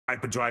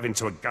hyperdrive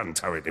into a gun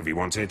turret if he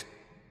wanted.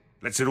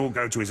 Lets it all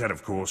go to his head,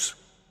 of course.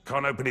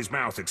 Can't open his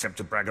mouth except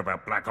to brag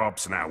about Black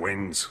Ops and our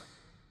wins.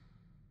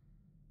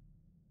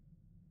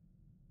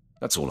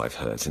 That's all I've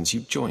heard since you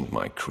joined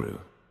my crew.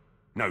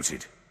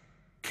 Noted.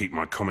 Keep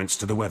my comments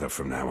to the weather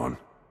from now on.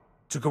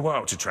 Took a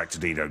while to track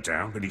Tenido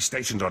down, but he's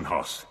stationed on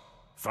Hoth.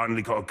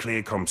 Finally got a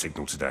clear comm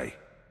signal today.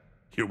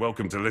 You're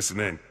welcome to listen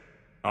in.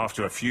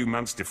 After a few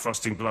months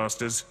defrosting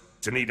blasters,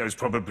 Tenido's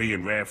probably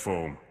in rare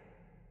form.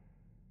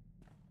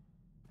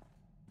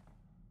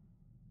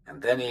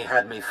 And then he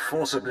had me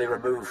forcibly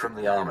removed from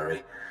the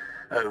armory.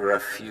 Over a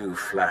few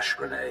flash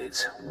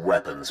grenades.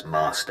 Weapons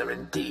master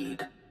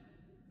indeed.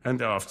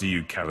 And after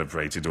you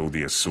calibrated all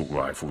the assault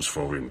rifles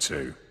for him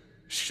too.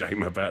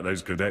 Shame about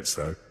those cadets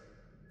though.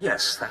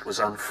 Yes, that was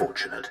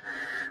unfortunate.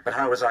 But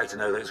how was I to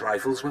know those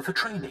rifles were for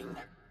training?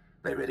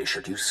 They really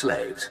should use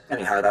slaves.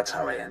 Anyhow, that's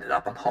how I ended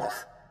up on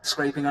Hoth.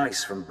 Scraping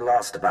ice from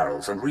blaster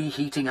barrels and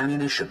reheating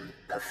ammunition.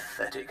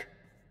 Pathetic.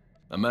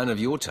 A man of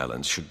your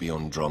talents should be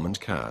on Drum and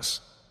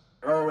Cass.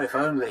 Oh, if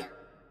only.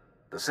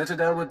 The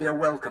Citadel would be a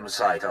welcome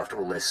sight after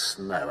all this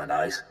snow and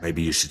ice.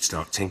 Maybe you should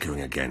start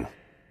tinkering again.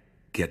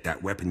 Get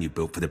that weapon you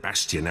built for the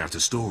Bastion out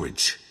of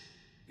storage.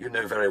 You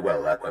know very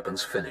well that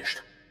weapon's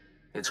finished.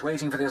 It's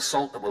waiting for the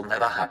assault that will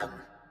never happen.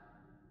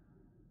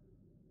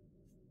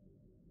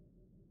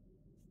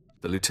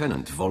 The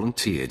Lieutenant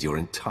volunteered your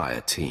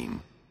entire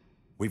team.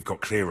 We've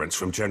got clearance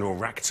from General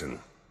Racton.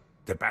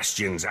 The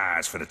Bastion's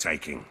ours for the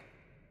taking.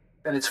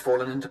 Then it's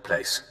fallen into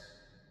place.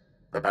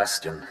 The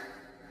Bastion.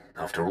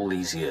 After all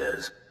these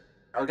years.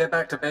 I'll get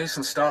back to base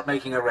and start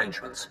making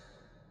arrangements.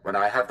 When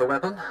I have the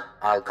weapon,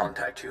 I'll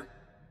contact you.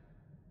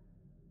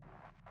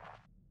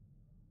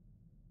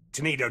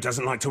 Tenido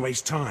doesn't like to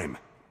waste time.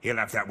 He'll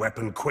have that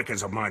weapon quick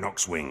as a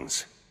Minox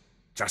wings.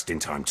 Just in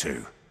time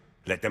too.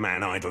 Let the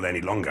man idle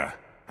any longer,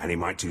 and he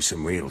might do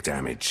some real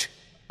damage.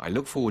 I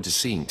look forward to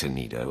seeing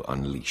Tenido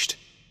unleashed.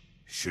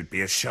 Should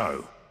be a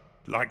show.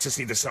 Like to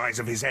see the size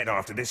of his head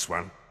after this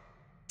one.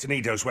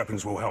 Tenido's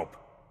weapons will help,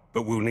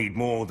 but we'll need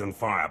more than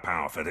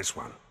firepower for this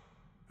one.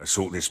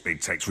 Assault this big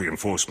takes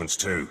reinforcements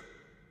too.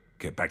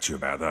 Get back to you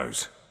about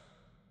those.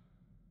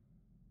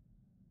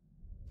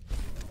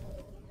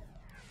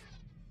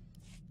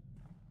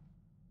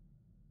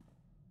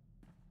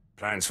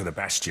 Plans for the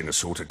Bastion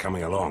assault are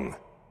coming along.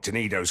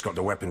 Tenido's got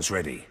the weapons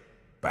ready,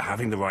 but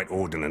having the right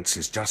ordnance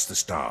is just the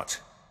start.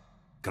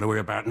 Gotta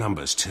worry about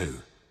numbers too.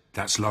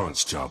 That's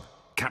Laurent's job.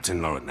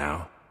 Captain Laurent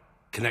now.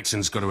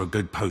 Connection's got her a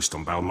good post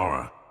on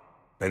Balmorra.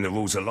 Bend the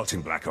rules a lot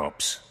in Black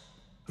Ops.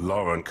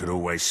 Laurent could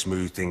always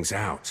smooth things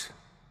out.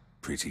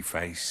 Pretty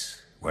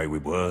face, way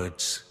with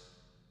words.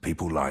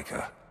 People like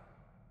her.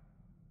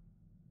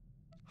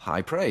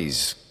 High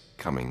praise,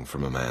 coming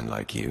from a man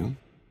like you.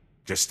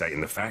 Just stating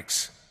the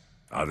facts.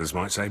 Others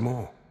might say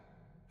more.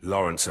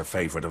 Laurent's a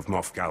favorite of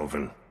Moff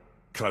Galvan.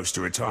 Close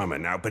to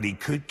retirement now, but he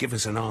could give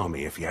us an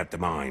army if he had the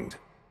mind.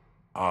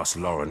 Asked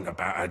Laurent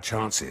about her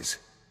chances.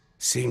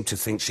 Seemed to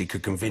think she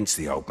could convince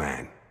the old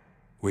man.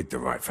 With the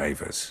right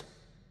favors.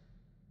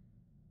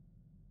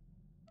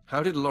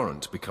 How did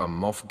Laurent become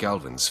Moff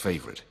Galvan's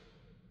favorite?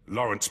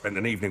 Laurent spent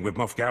an evening with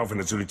Moff Galvan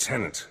as a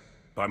lieutenant.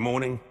 By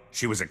morning,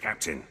 she was a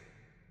captain.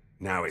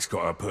 Now it's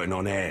got her putting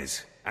on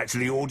airs.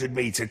 Actually ordered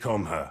me to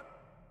calm her.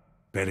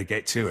 Better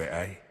get to it,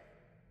 eh?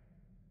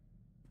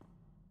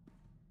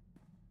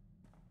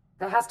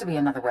 There has to be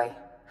another way.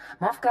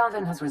 Moff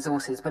Galvan has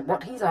resources, but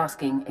what he's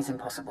asking is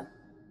impossible.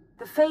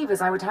 The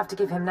favors I would have to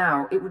give him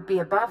now, it would be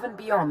above and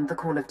beyond the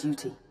call of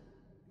duty.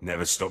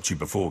 Never stopped you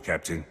before,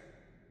 Captain.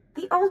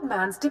 The old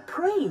man's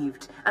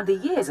depraved, and the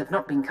years have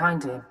not been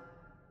kind to him.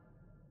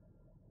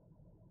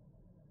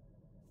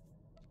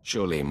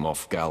 Surely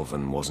Moff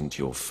Galvan wasn't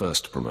your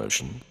first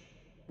promotion?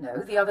 No,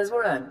 the others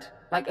were earned,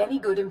 like any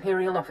good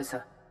Imperial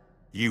officer.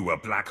 You were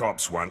Black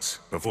Ops once,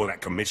 before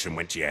that commission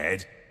went to your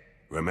head.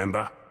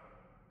 Remember?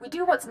 We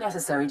do what's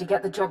necessary to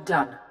get the job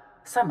done.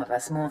 Some of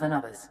us more than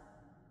others.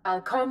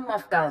 I'll comm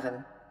Moff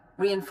Galvan.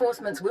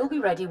 Reinforcements will be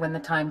ready when the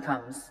time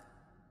comes.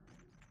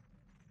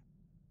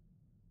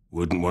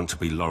 Wouldn't want to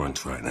be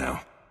Laurent right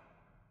now.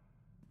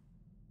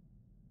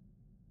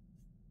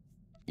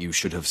 You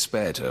should have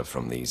spared her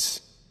from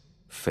these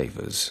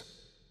favors.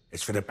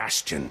 It's for the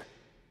Bastion.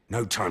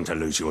 No time to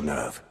lose your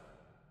nerve.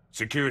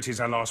 Security's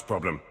our last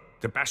problem.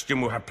 The Bastion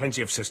will have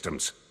plenty of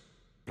systems.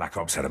 Black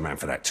Ops had a man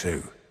for that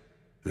too.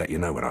 Let you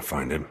know when I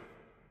find him.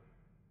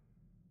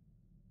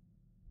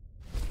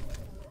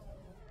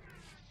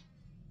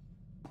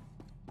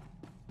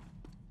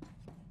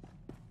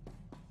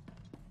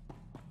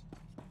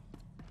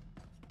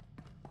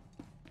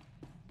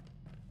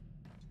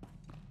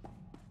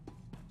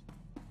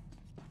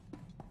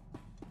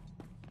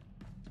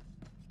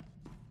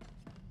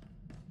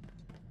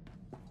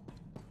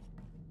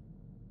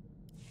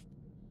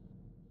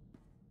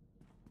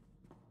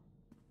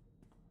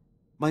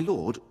 My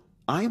lord,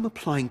 I am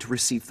applying to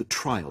receive the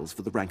trials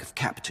for the rank of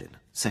captain,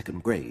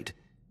 2nd grade.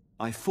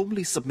 I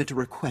formally submit a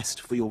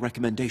request for your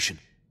recommendation.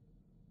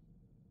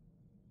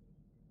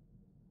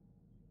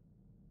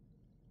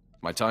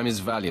 My time is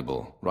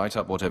valuable. Write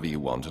up whatever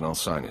you want and I'll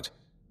sign it.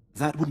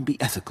 That wouldn't be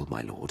ethical,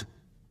 my lord.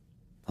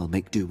 I'll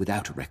make do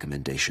without a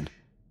recommendation.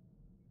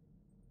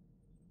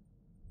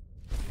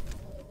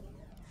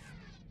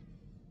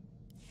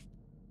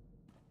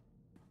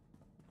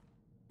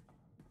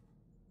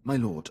 My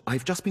lord,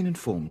 I've just been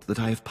informed that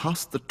I have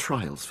passed the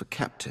trials for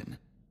captain.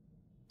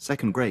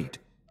 2nd grade.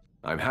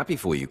 I'm happy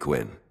for you,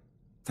 Quinn.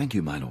 Thank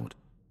you, my lord.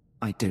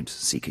 I don't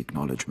seek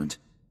acknowledgement.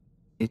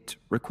 It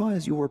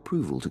requires your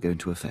approval to go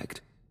into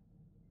effect.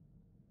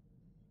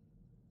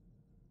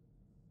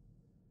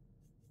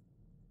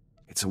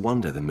 It's a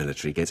wonder the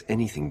military gets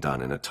anything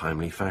done in a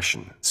timely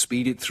fashion.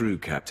 Speed it through,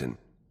 Captain.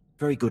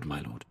 Very good,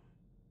 my lord.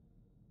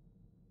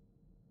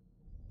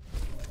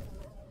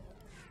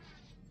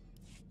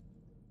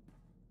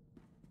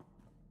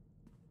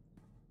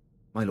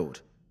 My lord,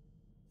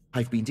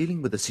 I've been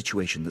dealing with a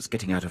situation that's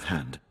getting out of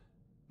hand.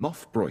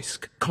 Moff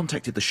Broysk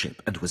contacted the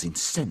ship and was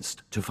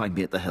incensed to find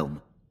me at the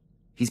helm.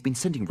 He's been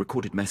sending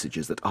recorded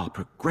messages that are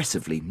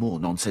progressively more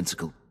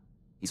nonsensical.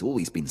 He's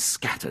always been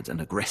scattered and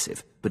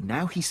aggressive, but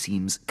now he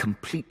seems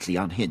completely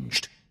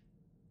unhinged.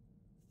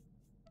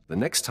 The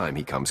next time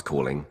he comes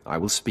calling, I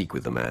will speak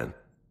with the man.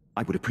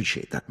 I would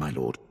appreciate that, my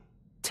lord.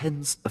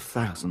 Tens of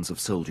thousands of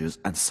soldiers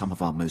and some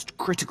of our most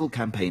critical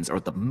campaigns are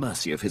at the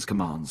mercy of his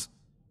commands.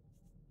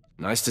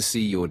 Nice to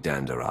see your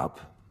dander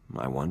up.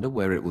 I wonder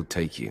where it will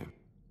take you.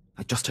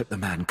 I just hope the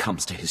man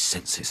comes to his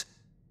senses.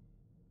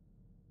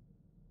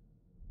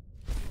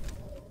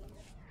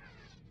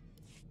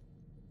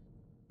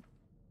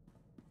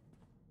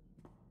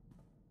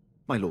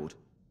 My lord,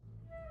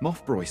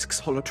 Moff Broysk's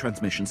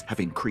holotransmissions have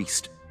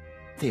increased.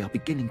 They are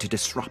beginning to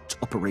disrupt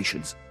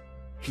operations.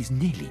 He's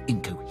nearly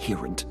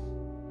incoherent.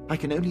 I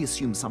can only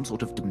assume some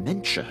sort of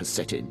dementia has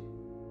set in.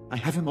 I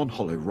have him on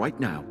holo right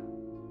now.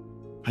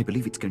 I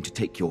believe it's going to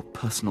take your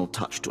personal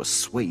touch to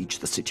assuage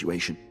the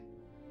situation.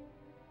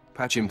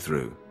 Patch him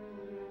through.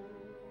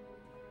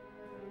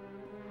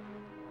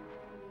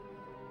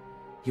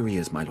 Here he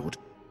is, my lord.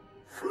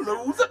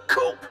 Through the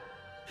coop!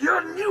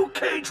 Your new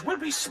cage will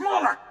be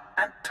smaller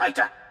and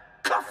tighter.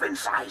 Coffin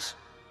size,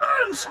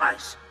 urn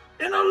size,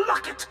 in a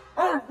locket,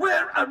 or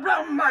wear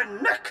around my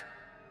neck.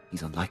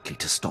 He's unlikely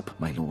to stop,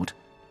 my lord.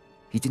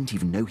 He didn't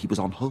even know he was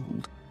on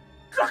hold.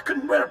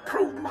 Draken will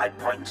prove my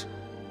point.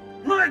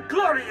 My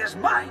glory is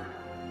mine.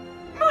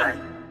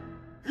 Mine.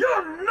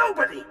 You're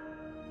nobody.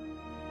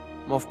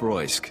 Moff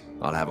Broysk,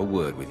 I'll have a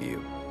word with you.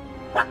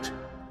 What?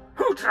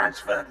 Who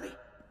transferred me?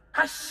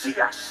 I see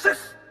a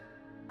Sith.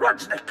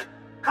 Rudnik,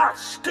 I'll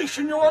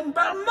station you on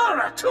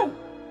Balmora, too.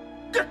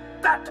 Get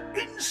that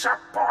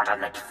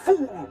insubordinate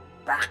fool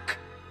back.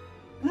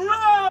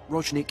 No!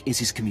 Rojnik is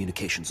his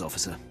communications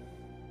officer.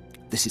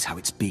 This is how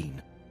it's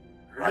been.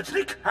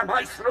 Rudnik, am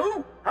I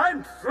through?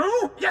 I'm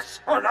through? Yes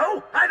or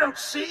no? I don't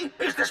see.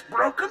 Is this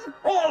broken?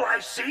 All I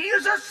see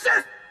is a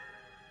Sith.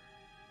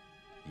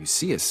 You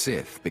see a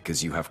Sith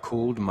because you have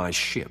called my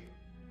ship.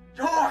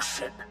 Your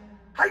ship?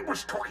 I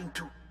was talking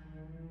to...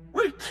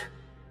 Wait.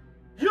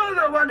 You're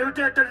the one who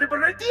dared to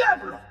liberate the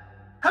Admiral.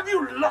 Have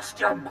you lost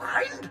your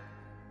mind?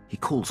 He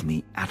calls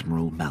me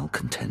Admiral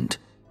Malcontent.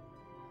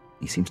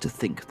 He seems to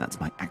think that's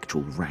my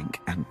actual rank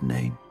and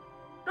name.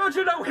 Don't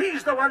you know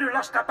he's the one who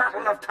lost the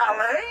Battle of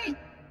Talay?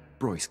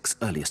 Broysk's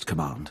earliest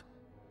command.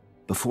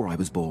 Before I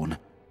was born.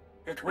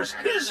 It was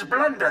his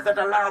blunder that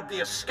allowed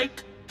the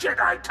escaped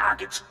Jedi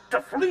targets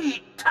to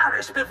flee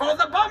Taris before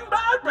the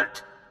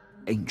bombardment.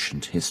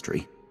 Ancient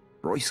history.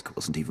 Broysk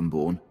wasn't even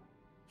born.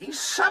 He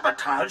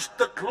sabotaged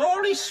the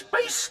Glory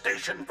Space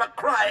Station, for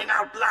crying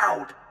out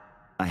loud.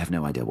 I have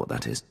no idea what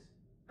that is.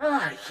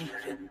 I hear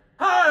him.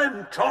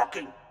 I'm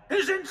talking.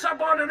 His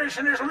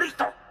insubordination is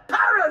lethal,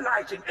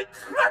 paralyzing. It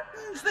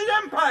threatens the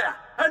Empire,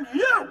 and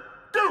you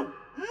do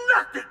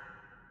nothing.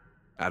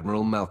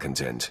 Admiral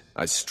Malcontent,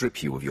 I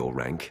strip you of your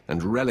rank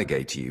and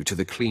relegate you to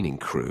the cleaning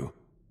crew.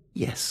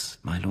 Yes,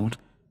 my lord.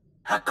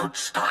 A good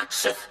start,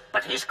 Sith,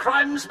 but his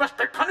crimes must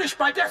be punished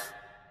by death.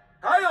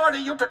 I order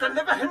you to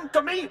deliver him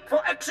to me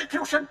for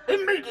execution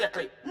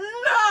immediately.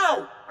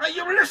 Now! Are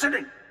you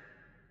listening?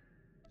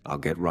 I'll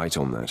get right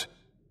on that.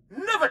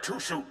 Never too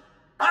soon.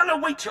 I'll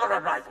await your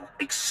arrival,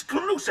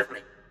 exclusively.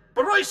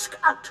 Broysk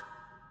out.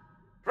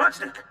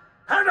 Rudnik,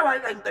 how do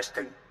I end this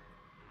thing?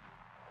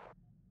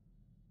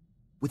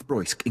 With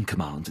Broysk in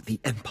command, the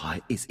Empire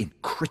is in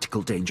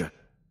critical danger.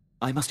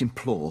 I must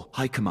implore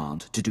High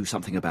Command to do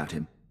something about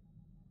him.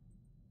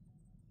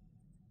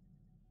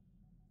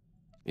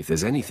 If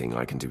there's anything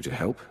I can do to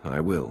help, I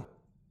will.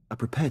 A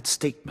prepared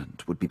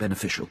statement would be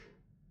beneficial.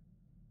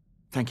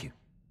 Thank you.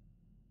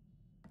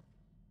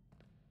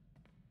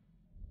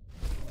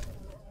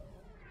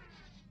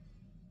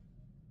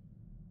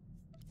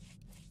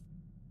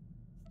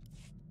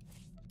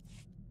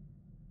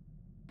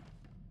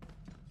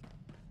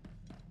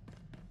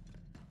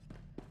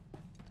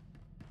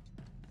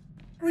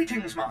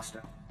 Greetings,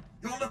 Master.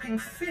 You're looking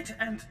fit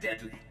and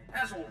deadly,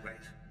 as always.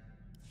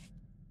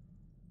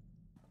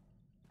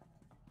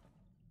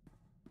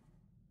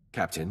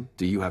 Captain,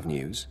 do you have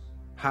news?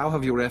 How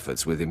have your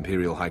efforts with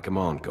Imperial High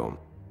Command gone?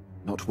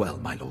 Not well,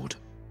 my lord.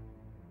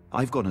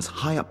 I've gone as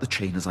high up the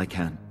chain as I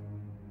can.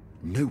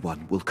 No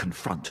one will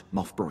confront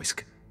Moff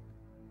Broisk.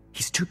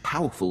 He's too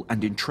powerful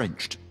and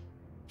entrenched.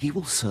 He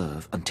will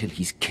serve until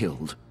he's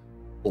killed,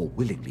 or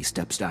willingly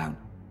steps down.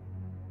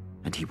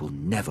 And he will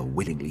never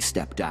willingly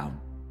step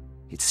down.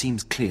 It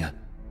seems clear.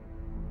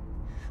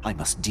 I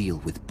must deal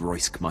with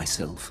Broisk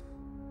myself.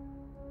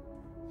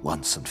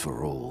 Once and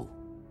for all.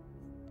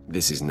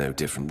 This is no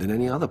different than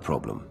any other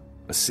problem.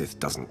 A Sith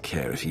doesn't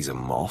care if he's a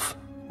Moff.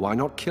 Why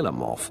not kill a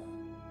Moff?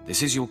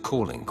 This is your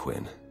calling,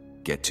 Quinn.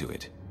 Get to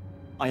it.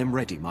 I am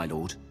ready, my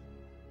lord.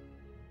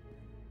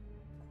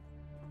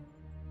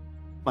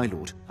 My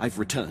lord, I've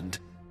returned.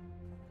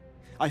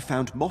 I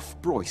found Moff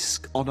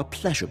Broisk on a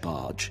pleasure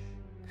barge.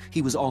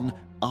 He was on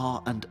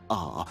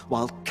R&R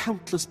while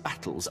countless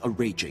battles are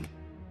raging.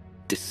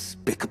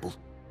 Despicable.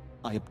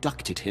 I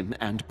abducted him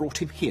and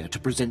brought him here to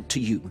present to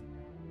you.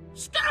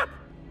 Stop!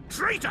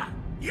 Traitor!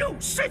 You,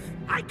 Sith!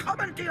 I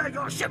commandeer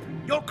your ship!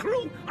 Your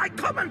crew! I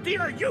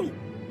commandeer you!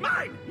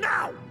 Mine,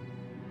 now!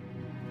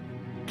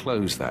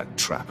 Close that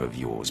trap of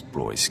yours,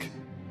 Broisk.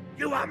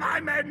 You are my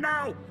men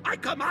now! I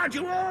command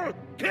you all!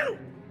 Kill!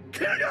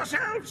 Kill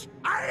yourselves!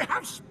 I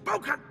have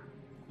spoken!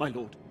 My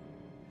lord,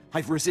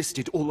 I've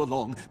resisted all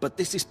along, but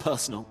this is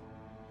personal.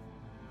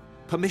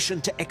 Permission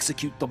to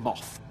execute the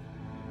Moff.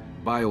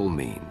 By all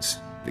means,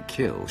 the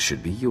kill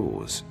should be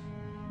yours.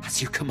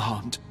 As you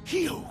command.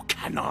 You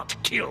cannot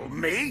kill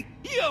me!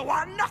 You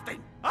are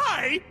nothing!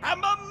 I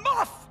am a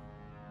Moff!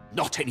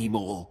 Not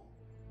anymore.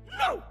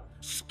 No!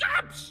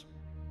 Scabs!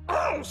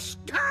 All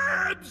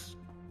scabs!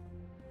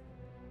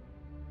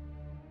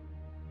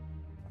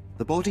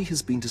 The body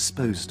has been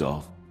disposed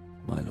of,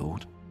 my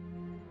lord.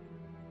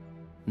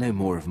 No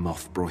more of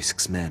Moff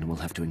Broisk's men will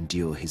have to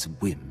endure his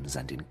whims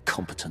and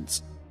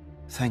incompetence.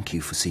 Thank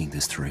you for seeing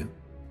this through.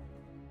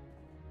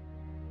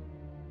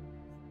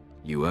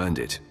 You earned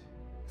it.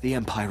 The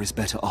Empire is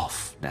better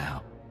off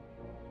now.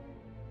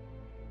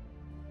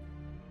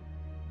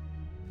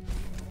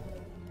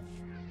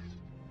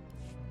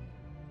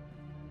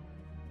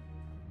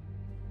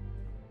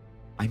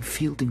 I'm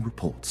fielding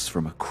reports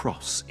from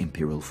across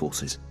Imperial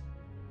forces.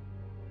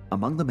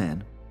 Among the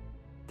men,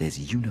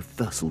 there's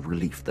universal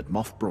relief that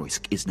Moff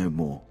Broisk is no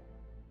more.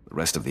 The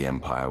rest of the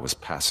Empire was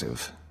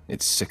passive.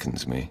 It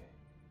sickens me.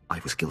 I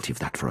was guilty of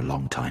that for a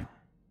long time.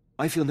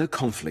 I feel no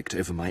conflict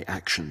over my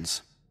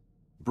actions.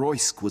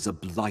 Broisk was a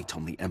blight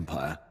on the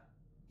Empire.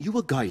 You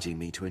are guiding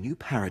me to a new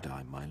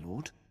paradigm, my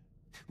lord.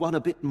 One a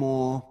bit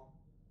more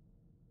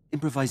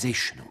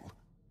improvisational.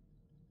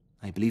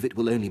 I believe it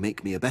will only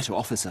make me a better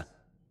officer.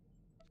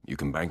 You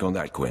can bank on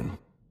that, Quinn.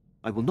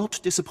 I will not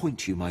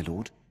disappoint you, my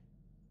lord.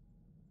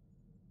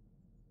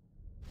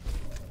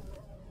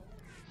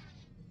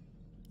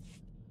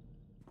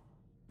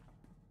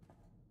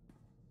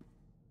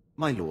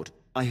 My lord,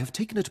 I have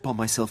taken it upon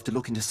myself to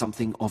look into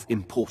something of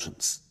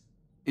importance.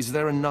 Is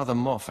there another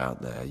Moff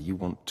out there you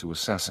want to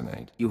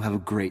assassinate? You have a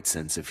great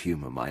sense of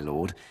humor, my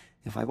lord.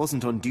 If I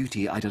wasn't on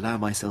duty, I'd allow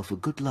myself a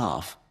good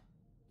laugh.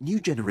 New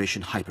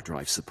generation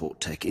hyperdrive support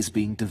tech is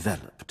being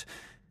developed.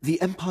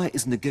 The Empire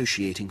is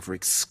negotiating for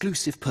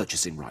exclusive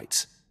purchasing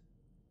rights.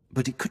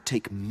 But it could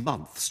take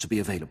months to be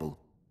available.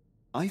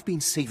 I've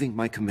been saving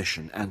my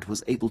commission and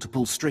was able to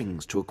pull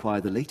strings to acquire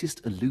the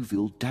latest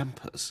alluvial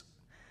dampers.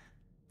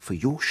 For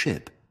your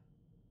ship.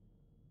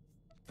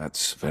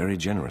 That's very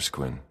generous,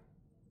 Quinn.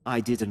 I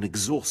did an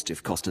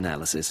exhaustive cost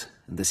analysis,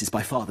 and this is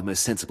by far the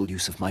most sensible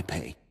use of my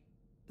pay.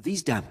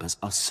 These dampers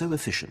are so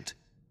efficient.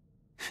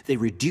 They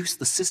reduce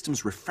the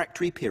system's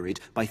refractory period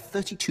by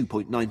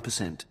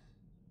 32.9%.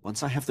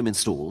 Once I have them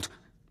installed,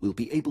 we'll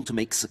be able to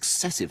make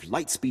successive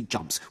light-speed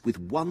jumps with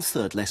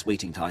 1/3 less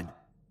waiting time.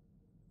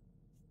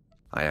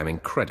 I am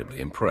incredibly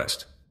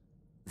impressed.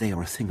 They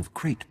are a thing of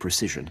great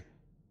precision.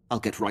 I'll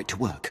get right to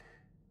work.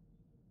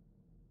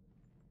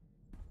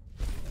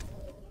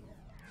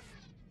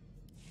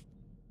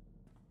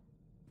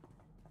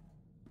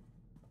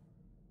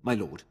 My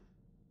lord,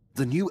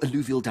 the new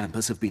alluvial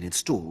dampers have been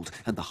installed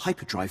and the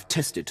hyperdrive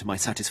tested to my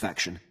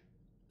satisfaction.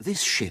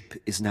 This ship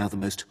is now the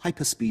most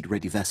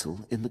hyperspeed-ready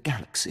vessel in the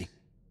galaxy.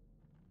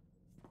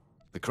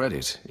 The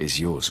credit is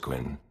yours,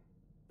 Quinn.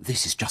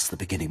 This is just the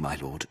beginning, my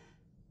lord.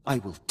 I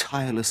will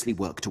tirelessly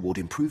work toward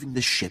improving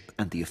this ship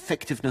and the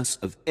effectiveness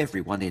of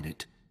everyone in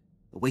it.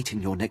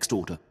 Awaiting your next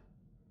order.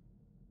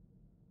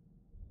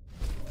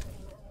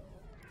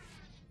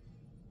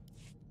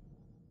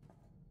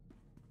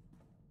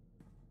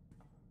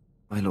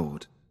 My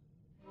lord,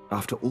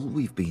 after all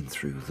we've been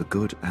through, the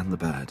good and the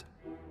bad,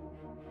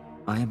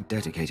 I am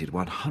dedicated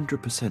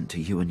 100% to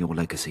you and your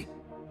legacy.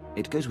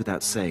 It goes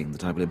without saying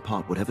that I will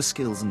impart whatever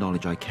skills and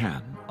knowledge I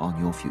can on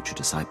your future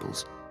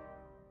disciples.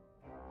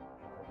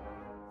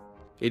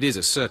 It is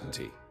a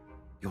certainty.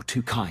 You're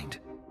too kind.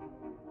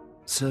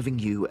 Serving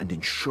you and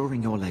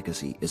ensuring your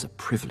legacy is a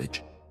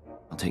privilege.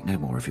 I'll take no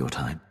more of your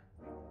time.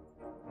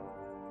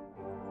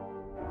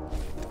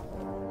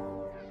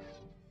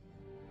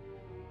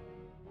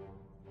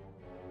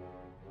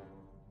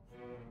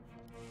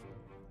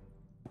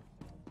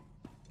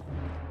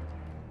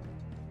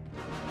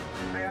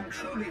 I am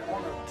truly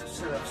honored to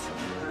serfs.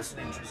 Person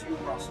enters you,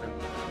 master.